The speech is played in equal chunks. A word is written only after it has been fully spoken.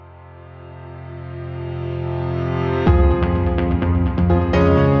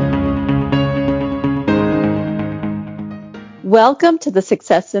Welcome to the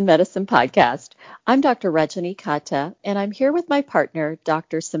Success in Medicine podcast. I'm Dr. Rajani Kata, and I'm here with my partner,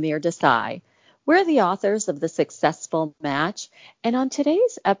 Dr. Samir Desai. We're the authors of The Successful Match, and on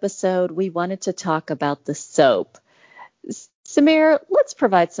today's episode, we wanted to talk about the SOAP. Samir, let's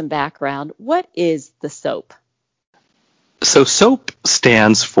provide some background. What is the SOAP? So SOAP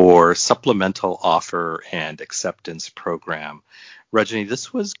stands for Supplemental Offer and Acceptance Program. Rajani,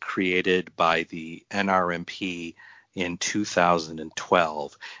 this was created by the NRMP in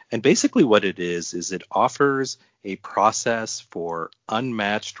 2012. And basically what it is it offers a process for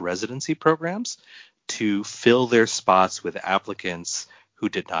unmatched residency programs to fill their spots with applicants who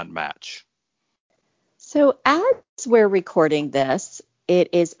did not match. So as we're recording this, it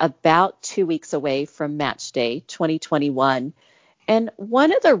is about 2 weeks away from Match Day 2021. And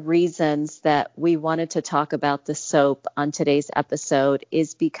one of the reasons that we wanted to talk about the SOAP on today's episode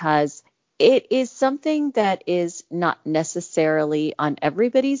is because it is something that is not necessarily on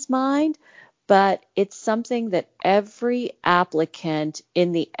everybody's mind, but it's something that every applicant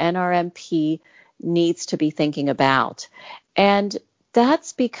in the NRMP needs to be thinking about. And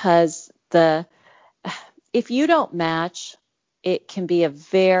that's because if you don't match, it can be a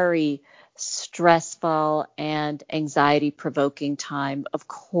very stressful and anxiety-provoking time, of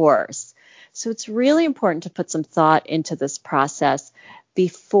course. So it's really important to put some thought into this process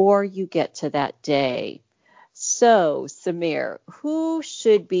before you get to that day. So, Samir, who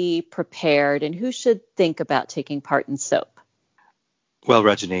should be prepared and who should think about taking part in SOAP? Well,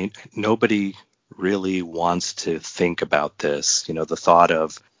 Rajani, nobody really wants to think about this. You know, the thought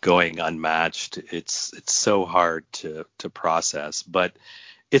of going unmatched, it's so hard to process, but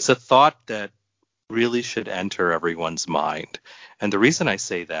it's a thought that really should enter everyone's mind. And the reason I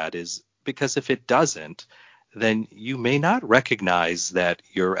say that is because if it doesn't, then you may not recognize that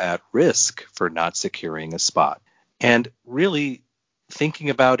you're at risk for not securing a spot. And really thinking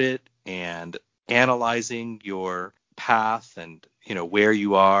about it and analyzing your path and where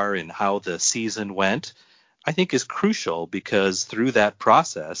you are and how the season went, I think is crucial, because through that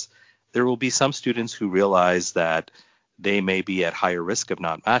process, there will be some students who realize that they may be at higher risk of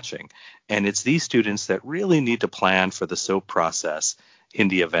not matching. And it's these students that really need to plan for the SOAP process in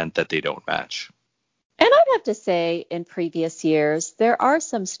the event that they don't match. And I'd have to say, in previous years, there are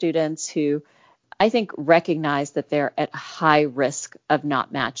some students who I think recognize that they're at high risk of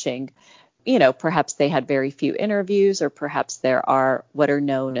not matching. Perhaps they had very few interviews, or perhaps there are what are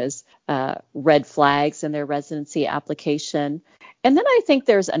known as red flags in their residency application. And then I think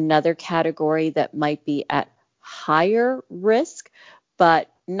there's another category that might be at higher risk,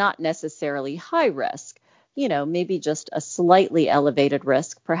 but not necessarily high risk. Maybe just a slightly elevated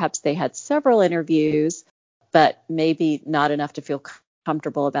risk. Perhaps they had several interviews, but maybe not enough to feel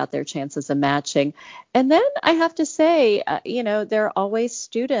comfortable about their chances of matching. And then I have to say, there are always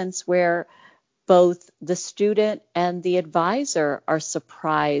students where both the student and the advisor are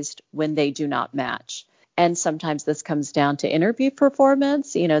surprised when they do not match. And sometimes this comes down to interview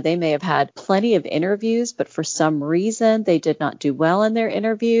performance. They may have had plenty of interviews, but for some reason they did not do well in their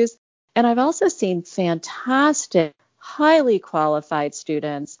interviews. And I've also seen fantastic, highly qualified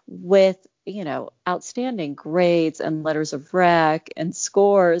students with, outstanding grades and letters of rec and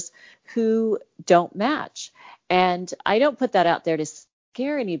scores who don't match. And I don't put that out there to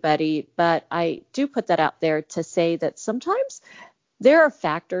scare anybody, but I do put that out there to say that sometimes there are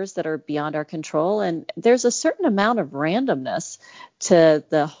factors that are beyond our control, and there's a certain amount of randomness to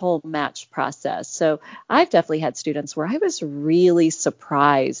the whole match process. So I've definitely had students where I was really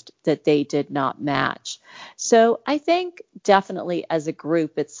surprised that they did not match. So I think definitely as a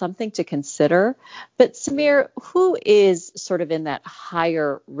group, it's something to consider. But Samir, who is sort of in that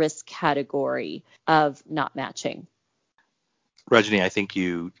higher risk category of not matching? Rajani, I think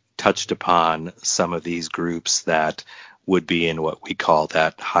you touched upon some of these groups that would be in what we call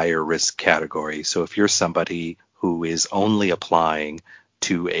that higher risk category. So if you're somebody who is only applying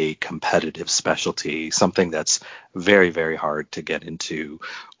to a competitive specialty, something that's very, very hard to get into,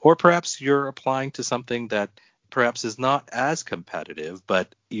 or perhaps you're applying to something that perhaps is not as competitive,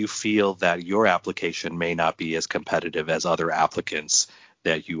 but you feel that your application may not be as competitive as other applicants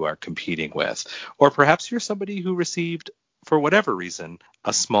that you are competing with. Or perhaps you're somebody who received, for whatever reason,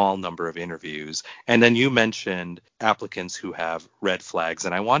 a small number of interviews. And then you mentioned applicants who have red flags.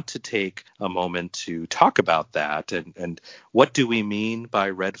 And I want to take a moment to talk about that and what do we mean by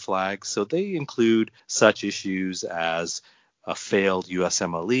red flags? So they include such issues as a failed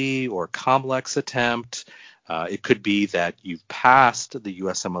USMLE or COMLEX attempt. It could be that you've passed the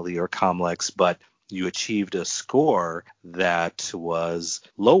USMLE or COMLEX, but you achieved a score that was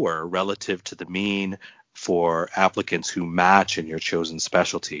lower relative to the mean for applicants who match in your chosen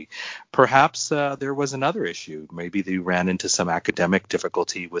specialty. Perhaps there was another issue. Maybe you ran into some academic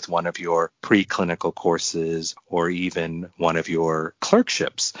difficulty with one of your preclinical courses or even one of your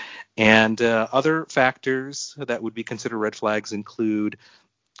clerkships. And other factors that would be considered red flags include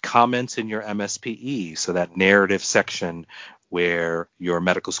comments in your MSPE, so that narrative section where your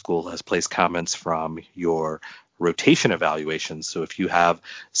medical school has placed comments from your rotation evaluations. So if you have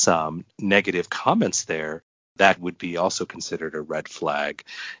some negative comments there, that would be also considered a red flag.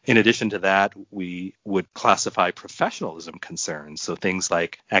 In addition to that, we would classify professionalism concerns. So things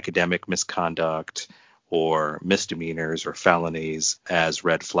like academic misconduct or misdemeanors or felonies as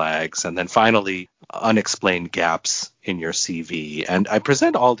red flags. And then finally, unexplained gaps in your CV. And I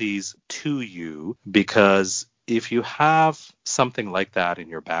present all these to you because if you have something like that in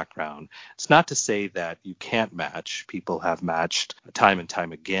your background, it's not to say that you can't match. People have matched time and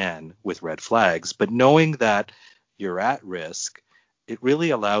time again with red flags, but knowing that you're at risk, it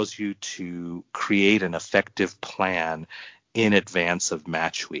really allows you to create an effective plan in advance of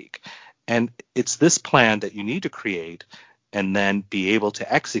match week. And it's this plan that you need to create and then be able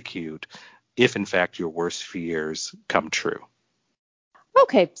to execute if, in fact, your worst fears come true.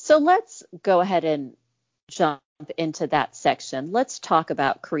 Okay, so let's go ahead and jump into that section. Let's talk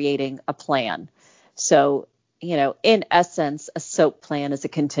about creating a plan. So, in essence, a SOAP plan is a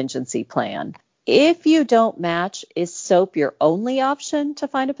contingency plan. If you don't match, is SOAP your only option to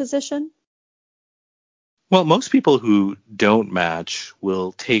find a position? Well, most people who don't match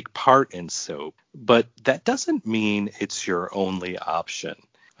will take part in SOAP, but that doesn't mean it's your only option.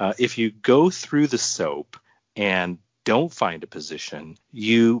 If you go through the SOAP and don't find a position,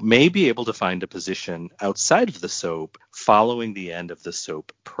 you may be able to find a position outside of the SOAP following the end of the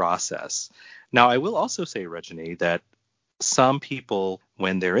SOAP process. Now, I will also say, Rajani, that some people,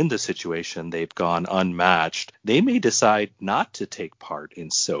 when they're in this situation, they've gone unmatched, they may decide not to take part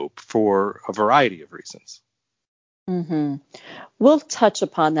in SOAP for a variety of reasons. Mm-hmm. We'll touch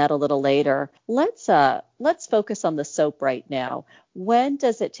upon that a little later. Let's focus on the SOAP right now. When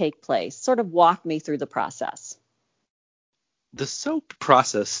does it take place? Sort of walk me through the process. The SOAP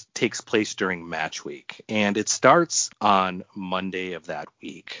process takes place during match week, and it starts on Monday of that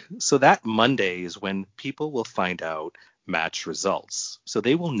week. So that Monday is when people will find out match results. So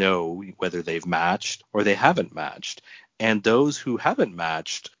they will know whether they've matched or they haven't matched. And those who haven't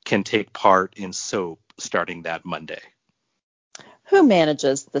matched can take part in SOAP starting that Monday. Who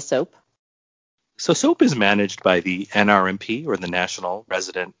manages the SOAP? So SOAP is managed by the NRMP, or the National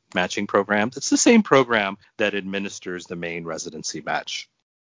Resident Matching Program. It's the same program that administers the Maine residency match.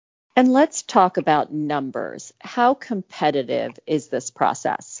 And let's talk about numbers. How competitive is this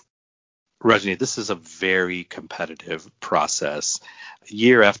process? Rajani, this is a very competitive process.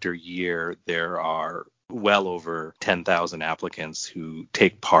 Year after year, there are well over 10,000 applicants who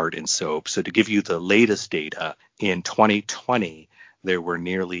take part in SOAP. So to give you the latest data, in 2020, there were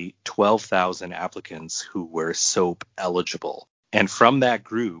nearly 12,000 applicants who were SOAP eligible. And from that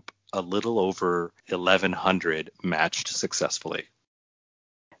group, a little over 1,100 matched successfully.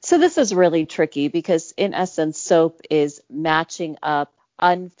 So this is really tricky because, in essence, SOAP is matching up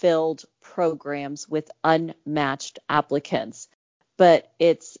unfilled programs with unmatched applicants. But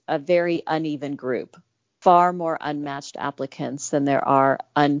it's a very uneven group, far more unmatched applicants than there are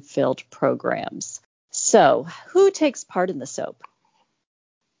unfilled programs. So who takes part in the SOAP?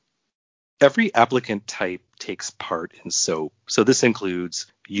 Every applicant type takes part in SOAP. So this includes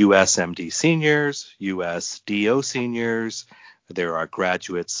USMD seniors, USDO seniors. There are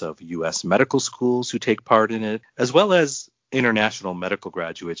graduates of U.S. medical schools who take part in it, as well as international medical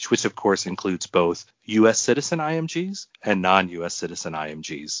graduates, which of course includes both U.S. citizen IMGs and non-U.S. citizen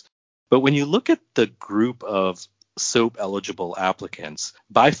IMGs. But when you look at the group of SOAP eligible applicants,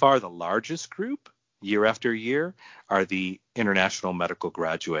 by far the largest group year after year are the international medical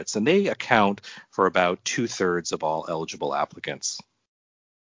graduates, and they account for about 2/3 of all eligible applicants.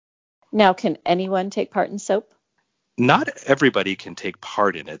 Now, can anyone take part in SOAP? Not everybody can take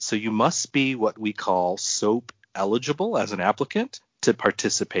part in it, so you must be what we call SOAP eligible as an applicant to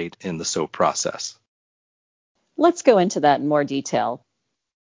participate in the SOAP process. Let's go into that in more detail.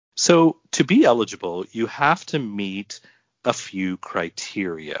 So to be eligible, you have to meet a few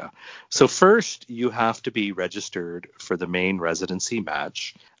criteria. So first, you have to be registered for the Maine residency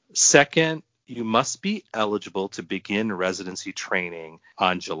match. Second, you must be eligible to begin residency training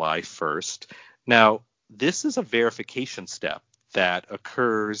on July 1st. Now, this is a verification step that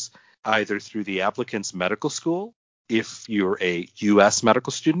occurs either through the applicant's medical school, if you're a U.S.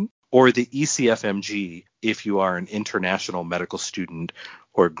 medical student, or the ECFMG, if you are an international medical student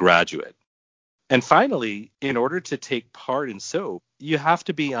or graduate. And finally, in order to take part in SOAP, you have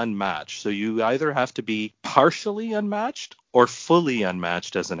to be unmatched. So you either have to be partially unmatched or fully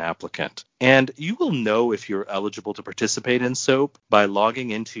unmatched as an applicant. And you will know if you're eligible to participate in SOAP by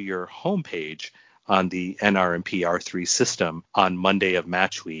logging into your homepage on the NRMP R3 system on Monday of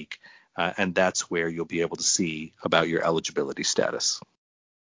match week. And that's where you'll be able to see about your eligibility status.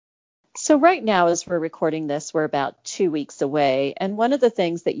 So right now, as we're recording this, we're about 2 weeks away. And one of the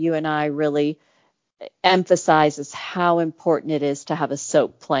things that you and I really emphasize is how important it is to have a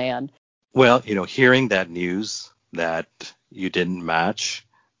SOAP plan. Well, hearing that news that you didn't match,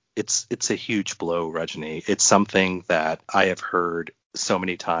 it's a huge blow, Rajni. It's something that I have heard so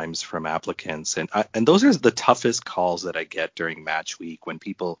many times from applicants, and those are the toughest calls that I get during match week when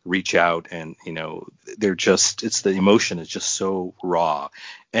people reach out and they're just, it's the emotion is just so raw,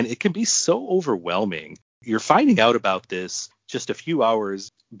 and it can be so overwhelming. You're finding out about this just a few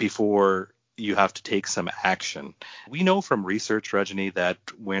hours before you have to take some action. We know from research, Rajni, that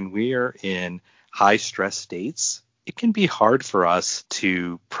when we are in high stress states, it can be hard for us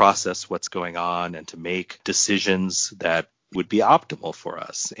to process what's going on and to make decisions that would be optimal for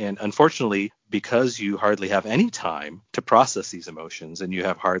us. And unfortunately, because you hardly have any time to process these emotions and you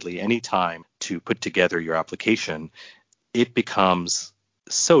have hardly any time to put together your application, it becomes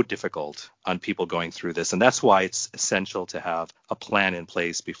so difficult on people going through this. And that's why it's essential to have a plan in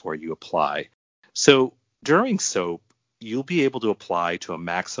place before you apply. So during SOAP, you'll be able to apply to a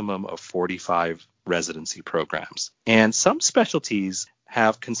maximum of 45 residency programs. And some specialties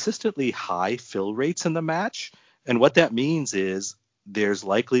have consistently high fill rates in the match. And what that means is there's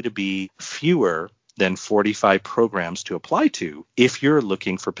likely to be fewer than 45 programs to apply to if you're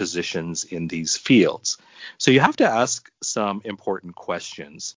looking for positions in these fields. So you have to ask some important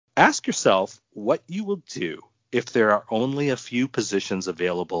questions. Ask yourself what you will do if there are only a few positions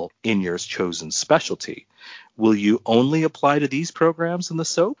available in your chosen specialty. Will you only apply to these programs in the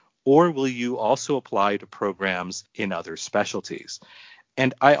SOAP, or will you also apply to programs in other specialties?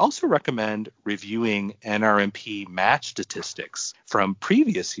 And I also recommend reviewing NRMP match statistics from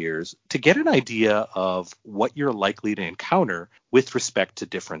previous years to get an idea of what you're likely to encounter with respect to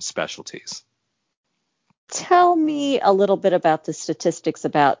different specialties. Tell me a little bit about the statistics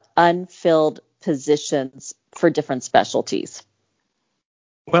about unfilled positions for different specialties.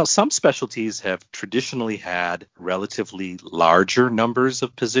 Well, some specialties have traditionally had relatively larger numbers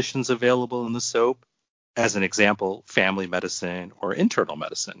of positions available in the SOAP. As an example, family medicine or internal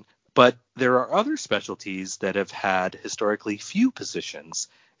medicine. But there are other specialties that have had historically few positions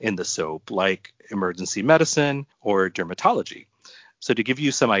in the SOAP, like emergency medicine or dermatology. So to give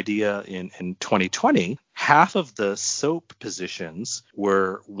you some idea, in 2020, half of the SOAP positions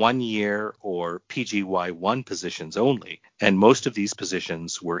were 1 year or PGY1 positions only, and most of these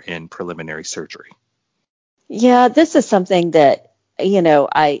positions were in preliminary surgery. Yeah, this is something that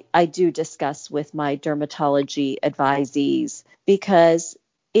I do discuss with my dermatology advisees, because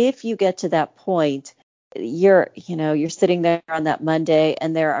if you get to that point, you're sitting there on that Monday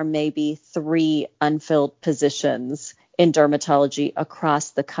and there are maybe 3 unfilled positions in dermatology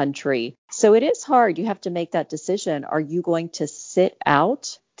across the country. So it is hard. You have to make that decision. Are you going to sit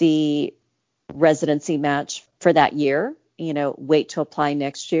out the residency match for that year? Wait to apply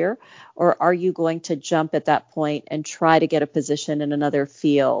next year? Or are you going to jump at that point and try to get a position in another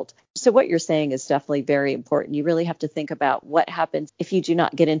field? So what you're saying is definitely very important. You really have to think about what happens if you do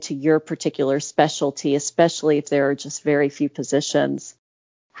not get into your particular specialty, especially if there are just very few positions.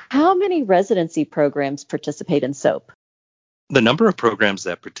 How many residency programs participate in SOAP? The number of programs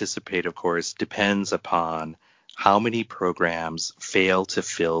that participate, of course, depends upon how many programs fail to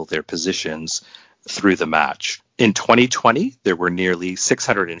fill their positions through the match. In 2020, there were nearly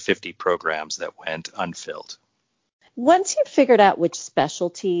 650 programs that went unfilled. Once you've figured out which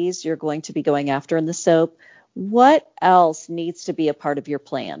specialties you're going to be going after in the SOAP, what else needs to be a part of your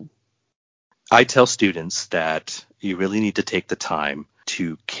plan? I tell students that you really need to take the time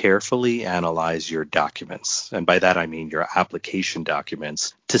to carefully analyze your documents. And by that, I mean your application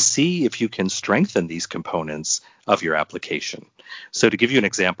documents, to see if you can strengthen these components of your application. So to give you an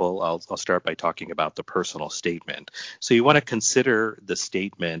example, I'll start by talking about the personal statement. So you want to consider the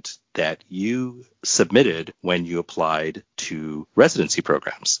statement that you submitted when you applied to residency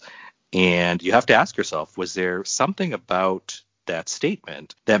programs. And you have to ask yourself, was there something about that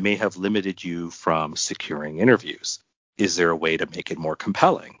statement that may have limited you from securing interviews? Is there a way to make it more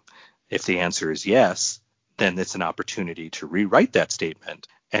compelling? If the answer is yes, then it's an opportunity to rewrite that statement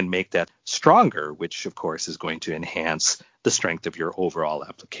and make that stronger, which of course is going to enhance the strength of your overall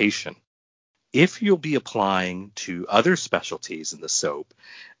application. If you'll be applying to other specialties in the SOAP,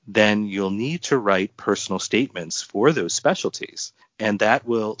 then you'll need to write personal statements for those specialties. And that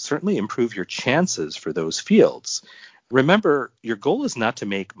will certainly improve your chances for those fields. Remember, your goal is not to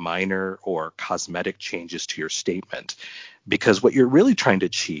make minor or cosmetic changes to your statement, because what you're really trying to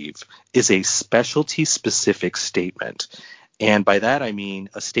achieve is a specialty-specific statement. And by that, I mean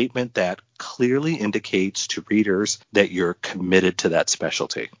a statement that clearly indicates to readers that you're committed to that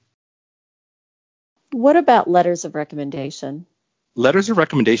specialty. What about letters of recommendation? Letters of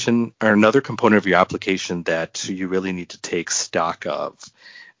recommendation are another component of your application that you really need to take stock of.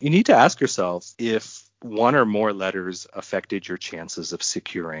 You need to ask yourself if one or more letters affected your chances of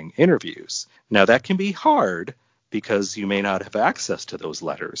securing interviews. Now, that can be hard because you may not have access to those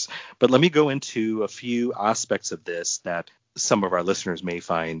letters. But let me go into a few aspects of this that some of our listeners may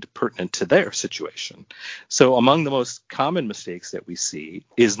find pertinent to their situation. So among the most common mistakes that we see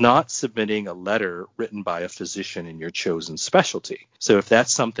is not submitting a letter written by a physician in your chosen specialty. So if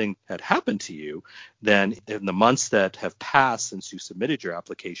that's something that happened to you, then in the months that have passed since you submitted your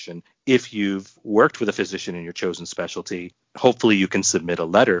application, if you've worked with a physician in your chosen specialty, hopefully you can submit a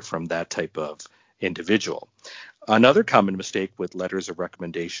letter from that type of individual. Another common mistake with letters of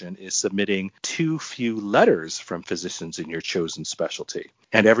recommendation is submitting too few letters from physicians in your chosen specialty.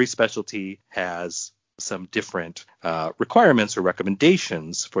 And every specialty has some different requirements or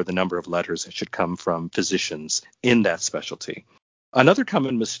recommendations for the number of letters that should come from physicians in that specialty. Another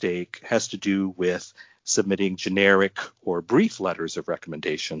common mistake has to do with submitting generic or brief letters of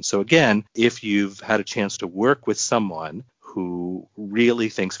recommendation. So again, if you've had a chance to work with someone who really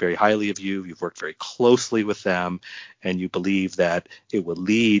thinks very highly of you, you've worked very closely with them, and you believe that it will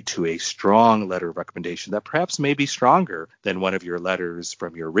lead to a strong letter of recommendation that perhaps may be stronger than one of your letters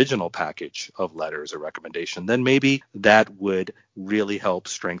from your original package of letters of recommendation, then maybe that would really help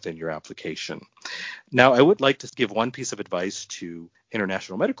strengthen your application. Now, I would like to give one piece of advice to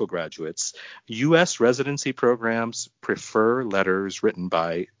international medical graduates. U.S. residency programs prefer letters written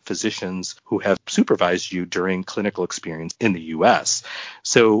by physicians who have supervised you during clinical experience in the U.S.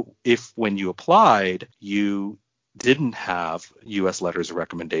 So if when you applied, you didn't have U.S. letters of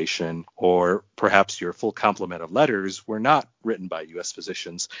recommendation, or perhaps your full complement of letters were not written by U.S.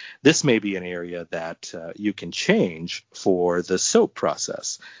 physicians, this may be an area that you can change for the SOAP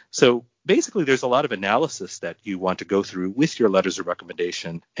process. So basically, there's a lot of analysis that you want to go through with your letters of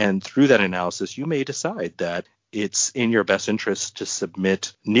recommendation. And through that analysis, you may decide that it's in your best interest to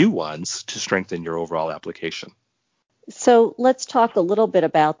submit new ones to strengthen your overall application. So let's talk a little bit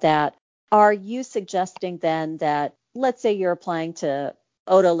about that. Are you suggesting then that, let's say you're applying to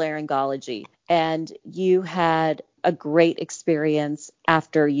otolaryngology and you had a great experience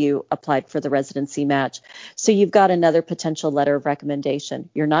after you applied for the residency match. So you've got another potential letter of recommendation.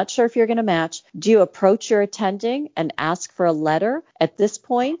 You're not sure if you're going to match. Do you approach your attending and ask for a letter at this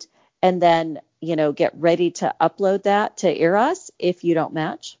point and then, get ready to upload that to ERAS if you don't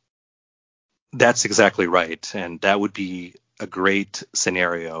match? That's exactly right. And that would be a great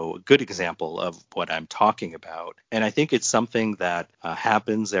scenario, a good example of what I'm talking about. And I think it's something that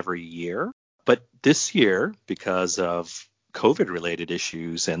happens every year. But this year, because of COVID-related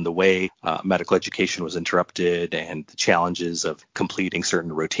issues and the way medical education was interrupted and the challenges of completing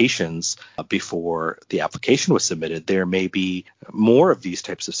certain rotations before the application was submitted, there may be more of these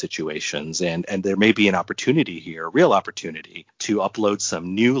types of situations. And there may be an opportunity here, a real opportunity, to upload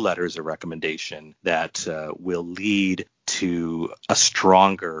some new letters of recommendation that will lead to a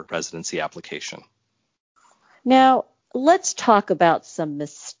stronger residency application. Now, let's talk about some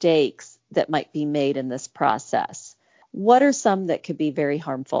mistakes that might be made in this process. What are some that could be very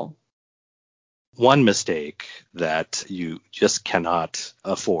harmful? One mistake that you just cannot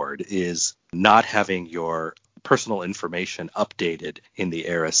afford is not having your personal information updated in the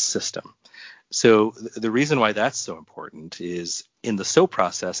ERAS system. So the reason why that's so important is in the SOAP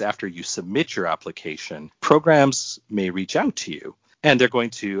process, after you submit your application, programs may reach out to you. And they're going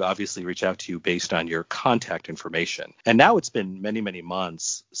to obviously reach out to you based on your contact information. And now it's been many, many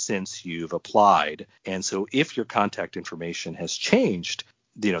months since you've applied. And so if your contact information has changed,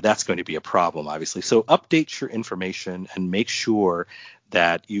 that's going to be a problem, obviously. So update your information and make sure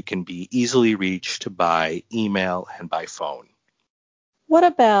that you can be easily reached by email and by phone. What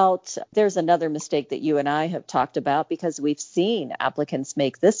about, there's another mistake that you and I have talked about because we've seen applicants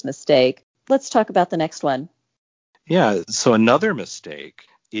make this mistake. Let's talk about the next one. Yeah, so another mistake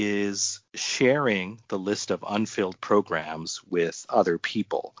is sharing the list of unfilled programs with other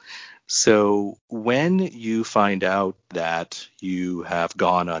people. So when you find out that you have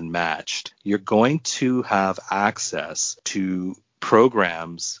gone unmatched, you're going to have access to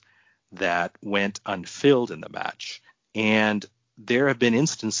programs that went unfilled in the match. And there have been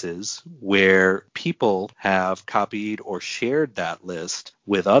instances where people have copied or shared that list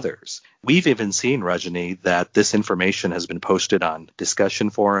with others. We've even seen, Rajani, that this information has been posted on discussion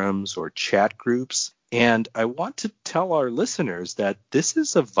forums or chat groups. And I want to tell our listeners that this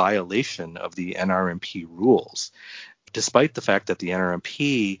is a violation of the NRMP rules. Despite the fact that the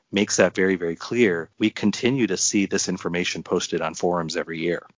NRMP makes that very, very clear, we continue to see this information posted on forums every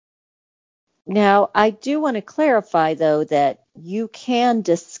year. Now, I do want to clarify, though, that you can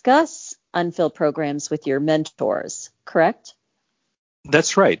discuss unfilled programs with your mentors, correct?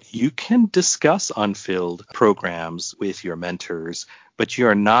 That's right. You can discuss unfilled programs with your mentors, but you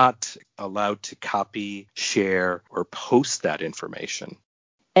are not allowed to copy, share, or post that information.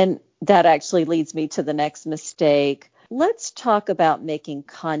 And that actually leads me to the next mistake. Let's talk about making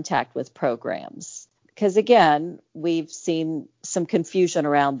contact with programs, because again, we've seen some confusion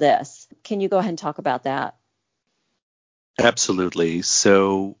around this. Can you go ahead and talk about that? Absolutely.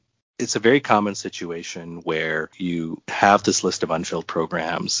 So it's a very common situation where you have this list of unfilled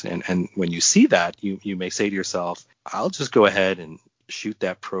programs. And when you see that, you may say to yourself, I'll just go ahead and shoot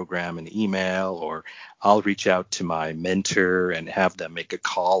that program an email, or I'll reach out to my mentor and have them make a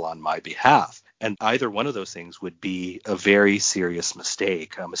call on my behalf. And either one of those things would be a very serious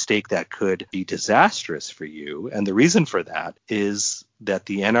mistake, a mistake that could be disastrous for you. And the reason for that is that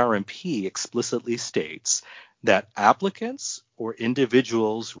the NRMP explicitly states that applicants or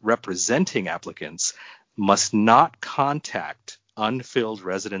individuals representing applicants must not contact unfilled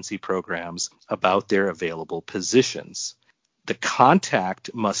residency programs about their available positions. The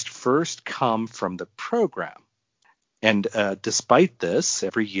contact must first come from the program. And despite this,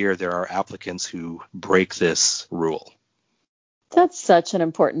 every year there are applicants who break this rule. That's such an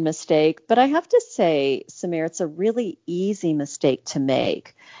important mistake. But I have to say, Samir, it's a really easy mistake to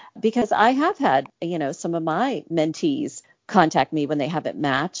make, because I have had, some of my mentees contact me when they haven't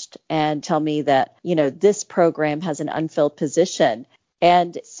matched and tell me that, this program has an unfilled position.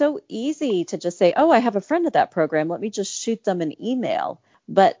 And it's so easy to just say, oh, I have a friend at that program. Let me just shoot them an email.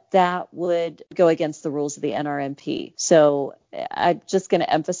 But that would go against the rules of the NRMP. So I'm just going to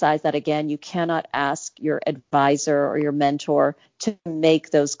emphasize that again. You cannot ask your advisor or your mentor to make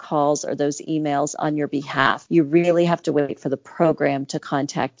those calls or those emails on your behalf. You really have to wait for the program to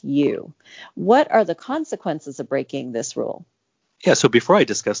contact you. What are the consequences of breaking this rule? Yeah, so before I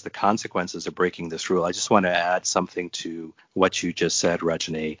discuss the consequences of breaking this rule, I just want to add something to what you just said,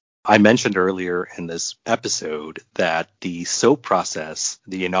 Rajani. I mentioned earlier in this episode that the SOAP process,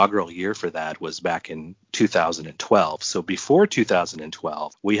 the inaugural year for that was back in 2012. So before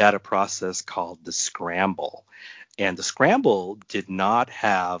 2012, we had a process called the Scramble. And the Scramble did not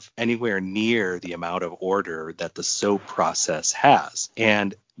have anywhere near the amount of order that the SOAP process has.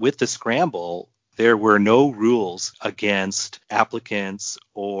 And with the Scramble, there were no rules against applicants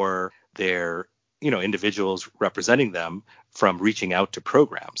or their individuals representing them from reaching out to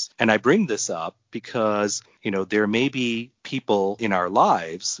programs. And I bring this up because, there may be people in our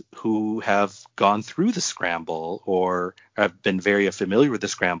lives who have gone through the Scramble or have been very familiar with the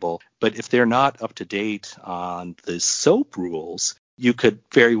Scramble, but if they're not up to date on the SOAP rules, you could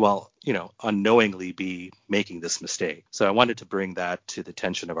very well, unknowingly be making this mistake. So I wanted to bring that to the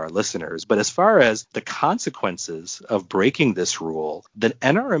attention of our listeners. But as far as the consequences of breaking this rule, the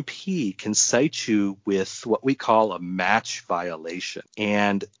NRMP can cite you with what we call a match violation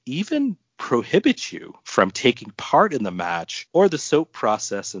and even prohibit you from taking part in the match or the SOAP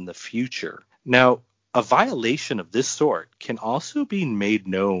process in the future. Now, a violation of this sort can also be made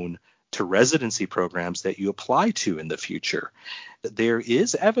known to residency programs that you apply to in the future. There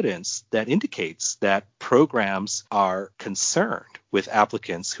is evidence that indicates that programs are concerned with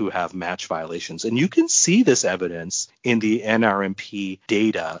applicants who have match violations. And you can see this evidence in the NRMP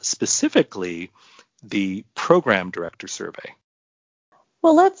data, specifically the Program Director Survey.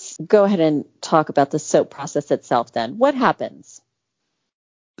 Well, let's go ahead and talk about the SOAP process itself then. What happens?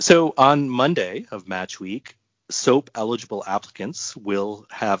 So on Monday of Match Week, SOAP eligible applicants will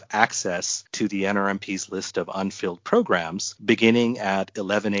have access to the NRMP's list of unfilled programs beginning at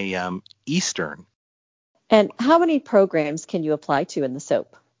 11 a.m. Eastern. And how many programs can you apply to in the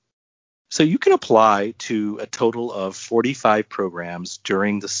SOAP? So you can apply to a total of 45 programs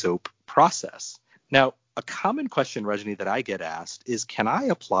during the SOAP process. Now, a common question, Rajani, that I get asked is, can I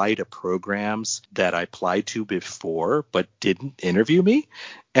apply to programs that I applied to before but didn't interview me?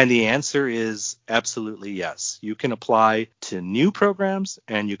 And the answer is absolutely yes. You can apply to new programs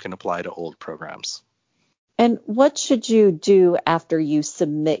and you can apply to old programs. And what should you do after you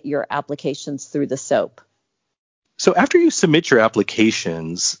submit your applications through the SOAP? So after you submit your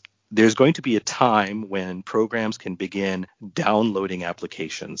applications, there's going to be a time when programs can begin downloading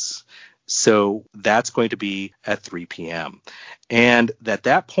applications. So that's going to be at 3 p.m. And at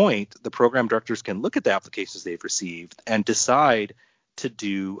that point, the program directors can look at the applications they've received and decide to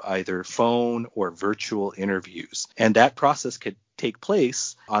do either phone or virtual interviews. And that process could take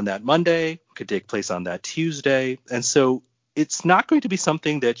place on that Monday, could take place on that Tuesday. And so it's not going to be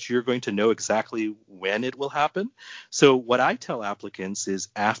something that you're going to know exactly when it will happen. So what I tell applicants is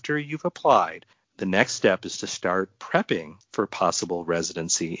after you've applied, the next step is to start prepping for possible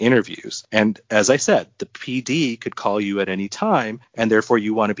residency interviews. And as I said, the PD could call you at any time, and therefore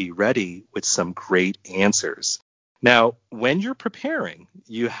you want to be ready with some great answers. Now, when you're preparing,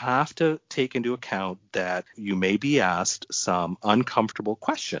 you have to take into account that you may be asked some uncomfortable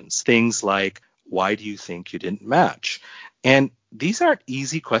questions, things like, why do you think you didn't match? And these aren't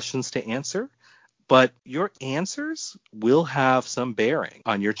easy questions to answer, but your answers will have some bearing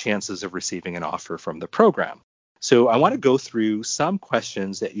on your chances of receiving an offer from the program. So I want to go through some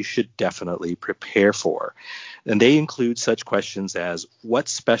questions that you should definitely prepare for. And they include such questions as, what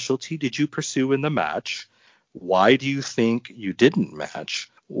specialty did you pursue in the match? Why do you think you didn't match?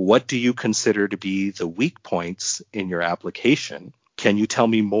 What do you consider to be the weak points in your application? Can you tell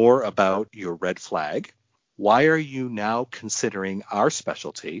me more about your red flag? Why are you now considering our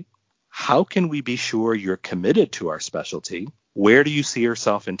specialty? How can we be sure you're committed to our specialty? Where do you see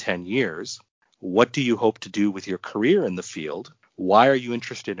yourself in 10 years? What do you hope to do with your career in the field? Why are you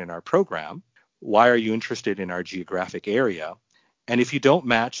interested in our program? Why are you interested in our geographic area? And if you don't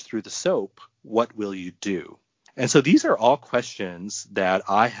match through the SOAP, what will you do? And so these are all questions that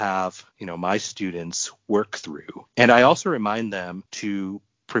I have, my students work through. And I also remind them to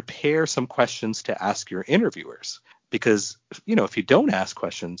prepare some questions to ask your interviewers, because, if you don't ask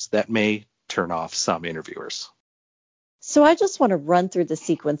questions, that may turn off some interviewers. So I just want to run through the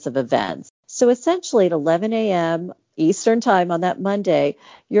sequence of events. So essentially at 11 a.m. Eastern time on that Monday,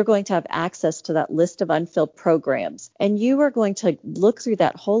 you're going to have access to that list of unfilled programs. And you are going to look through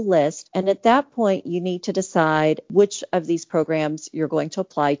that whole list. And at that point, you need to decide which of these programs you're going to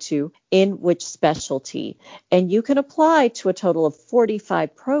apply to in which specialty. And you can apply to a total of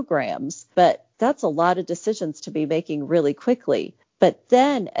 45 programs, but that's a lot of decisions to be making really quickly. But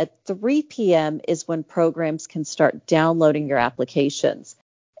then at 3 p.m. is when programs can start downloading your applications.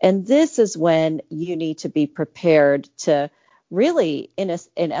 And this is when you need to be prepared to really, in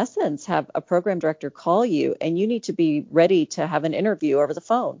essence, have a program director call you, and you need to be ready to have an interview over the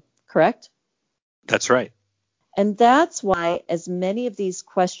phone, correct? That's right. And that's why as many of these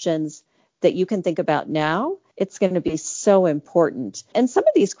questions that you can think about now, it's going to be so important. And some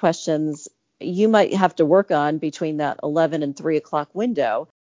of these questions you might have to work on between that 11 and 3 o'clock window.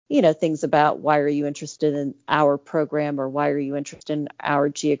 Things about why are you interested in our program, or why are you interested in our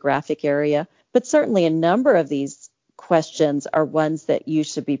geographic area? But certainly a number of these questions are ones that you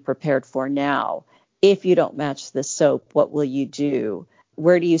should be prepared for now. If you don't match the SOAP, what will you do?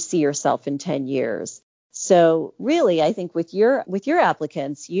 Where do you see yourself in 10 years? So really, I think with your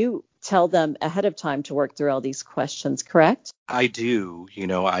applicants, you tell them ahead of time to work through all these questions, correct? I do.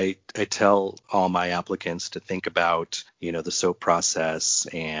 I tell all my applicants to think about, the SOAP process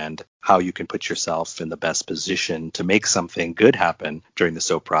and how you can put yourself in the best position to make something good happen during the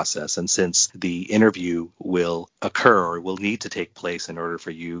SOAP process. And since the interview will occur or will need to take place in order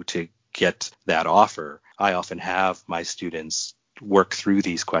for you to get that offer, I often have my students work through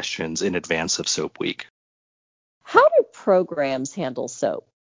these questions in advance of SOAP week. How do programs handle SOAP?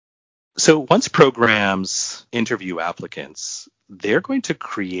 So once programs interview applicants, they're going to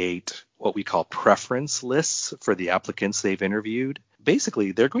create what we call preference lists for the applicants they've interviewed.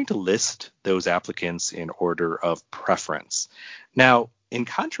 Basically, they're going to list those applicants in order of preference. Now, in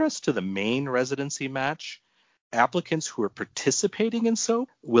contrast to the main residency match, applicants who are participating in SOAP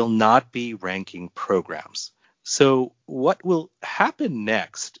will not be ranking programs. So what will happen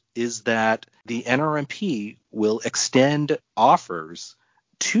next is that the NRMP will extend offers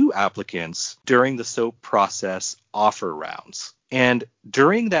to applicants during the SOAP process offer rounds. And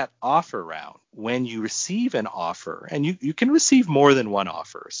during that offer round, when you receive an offer, and you can receive more than one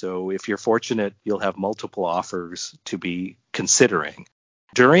offer. So if you're fortunate, you'll have multiple offers to be considering.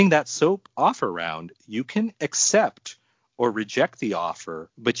 During that SOAP offer round, you can accept or reject the offer,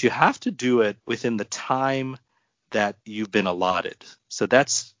 but you have to do it within the time that you've been allotted. So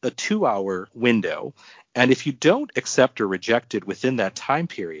that's a 2-hour window. And if you don't accept or reject it within that time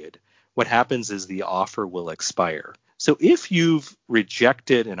period, what happens is the offer will expire. So if you've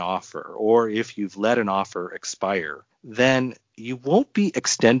rejected an offer, or if you've let an offer expire, then you won't be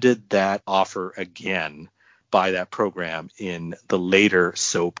extended that offer again by that program in the later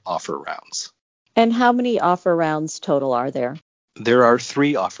SOAP offer rounds. And how many offer rounds total are there? There are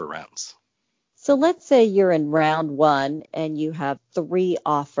 3 offer rounds. So let's say you're in round 1 and you have 3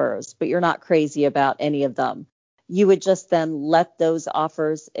 offers, but you're not crazy about any of them. You would just then let those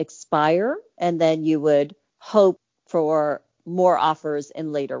offers expire, and then you would hope for more offers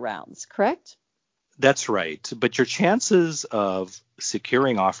in later rounds, correct? That's right. But your chances of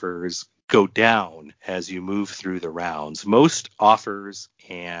securing offers go down as you move through the rounds. Most offers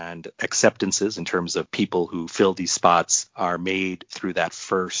and acceptances in terms of people who fill these spots are made through that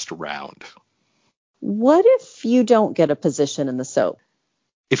first round. What if you don't get a position in the SOAP?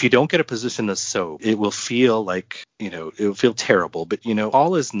 If you don't get a position in the SOAP, it will feel like, it will feel terrible, but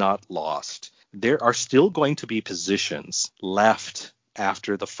all is not lost. There are still going to be positions left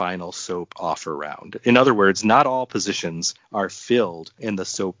after the final SOAP offer round. In other words, not all positions are filled in the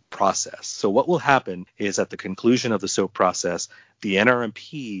SOAP process. So what will happen is at the conclusion of the SOAP process, the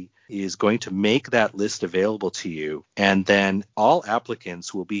NRMP is going to make that list available to you, and then all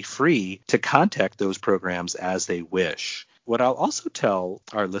applicants will be free to contact those programs as they wish. What I'll also tell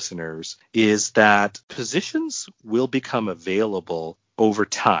our listeners is that positions will become available over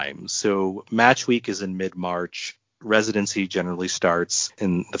time. So Match Week is in mid-March. Residency generally starts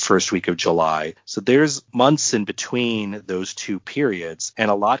in the first week of July. So there's months in between those 2 periods, and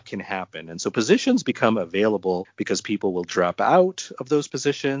a lot can happen. And so positions become available because people will drop out of those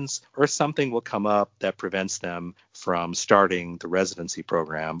positions, or something will come up that prevents them from starting the residency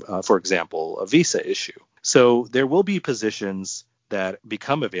program, for example, a visa issue. So there will be positions that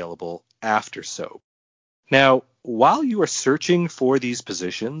become available after SOAP. Now, while you are searching for these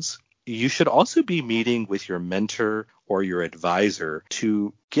positions, you should also be meeting with your mentor or your advisor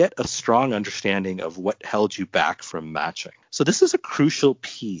to get a strong understanding of what held you back from matching. So this is a crucial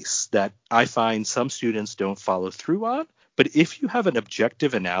piece that I find some students don't follow through on. But if you have an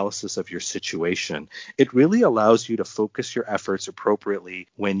objective analysis of your situation, it really allows you to focus your efforts appropriately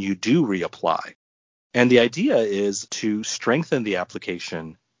when you do reapply. And the idea is to strengthen the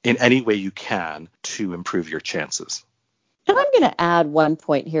application in any way you can to improve your chances. And I'm going to add one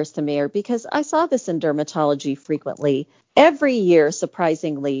point here, Samir, because I saw this in dermatology frequently. Every year,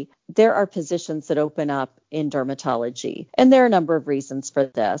 surprisingly, there are positions that open up in dermatology. And there are a number of reasons for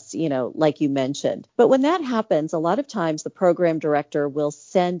this, like you mentioned. But when that happens, a lot of times the program director will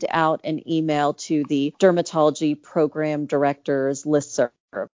send out an email to the dermatology program directors listserv.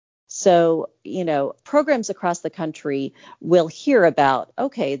 So, programs across the country will hear about,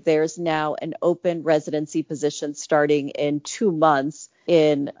 okay, there's now an open residency position starting in 2 months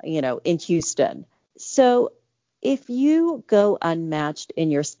in Houston. So if you go unmatched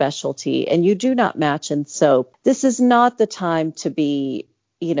in your specialty and you do not match in SOAP, this is not the time to be,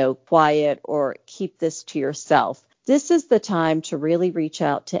 quiet or keep this to yourself. This is the time to really reach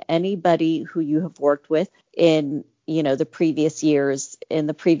out to anybody who you have worked with in the previous years, in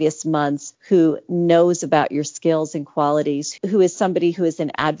the previous months, who knows about your skills and qualities, who is somebody who is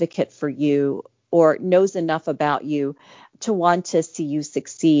an advocate for you or knows enough about you to want to see you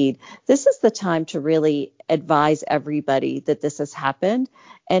succeed. This is the time to really advise everybody that this has happened.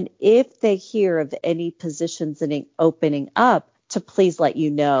 And if they hear of any positions opening up, to please let you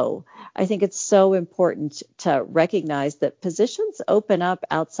know. I think it's so important to recognize that positions open up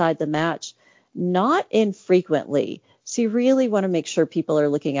outside the match not infrequently. So you really want to make sure people are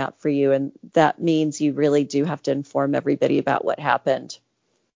looking out for you. And that means you really do have to inform everybody about what happened.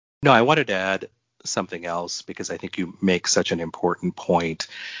 No, I wanted to add something else because I think you make such an important point.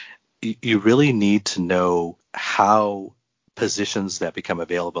 You really need to know how positions that become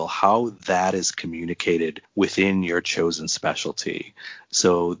available, how that is communicated within your chosen specialty.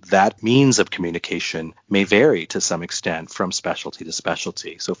 So that means of communication may vary to some extent from specialty to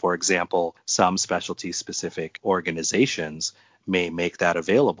specialty. So for example, some specialty specific organizations may make that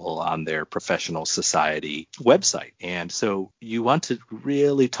available on their professional society website. And so you want to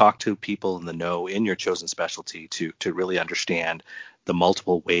really talk to people in the know in your chosen specialty to really understand the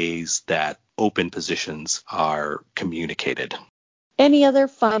multiple ways that open positions are communicated. Any other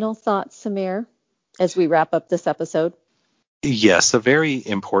final thoughts, Samir, as we wrap up this episode? Yes, a very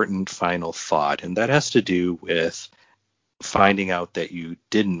important final thought, and that has to do with finding out that you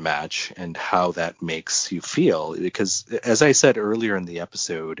didn't match and how that makes you feel. Because as I said earlier in the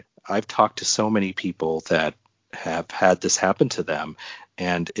episode, I've talked to so many people that have had this happen to them,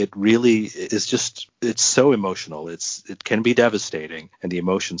 and it really is just, it's so emotional. It can be devastating, and the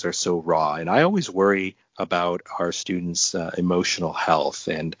emotions are so raw. And I always worry about our students' emotional health.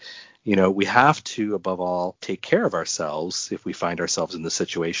 And we have to, above all, take care of ourselves if we find ourselves in this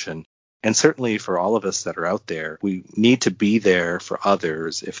situation. And certainly for all of us that are out there, we need to be there for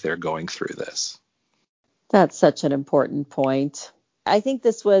others if they're going through this. That's such an important point. I think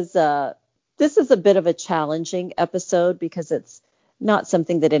this is a bit of a challenging episode because it's not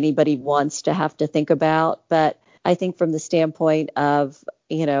something that anybody wants to have to think about. But I think from the standpoint of,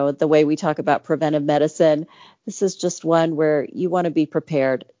 the way we talk about preventive medicine, this is just one where you want to be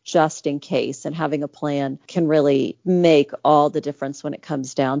prepared just in case, and having a plan can really make all the difference when it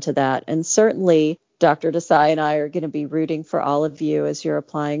comes down to that. And certainly Dr. Desai and I are going to be rooting for all of you as you're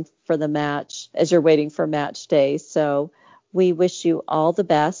applying for the match, as you're waiting for match day. So we wish you all the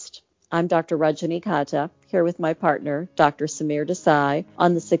best. I'm Dr. Rajani Kata, here with my partner, Dr. Samir Desai,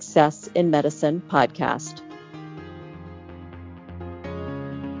 on the Success in Medicine podcast.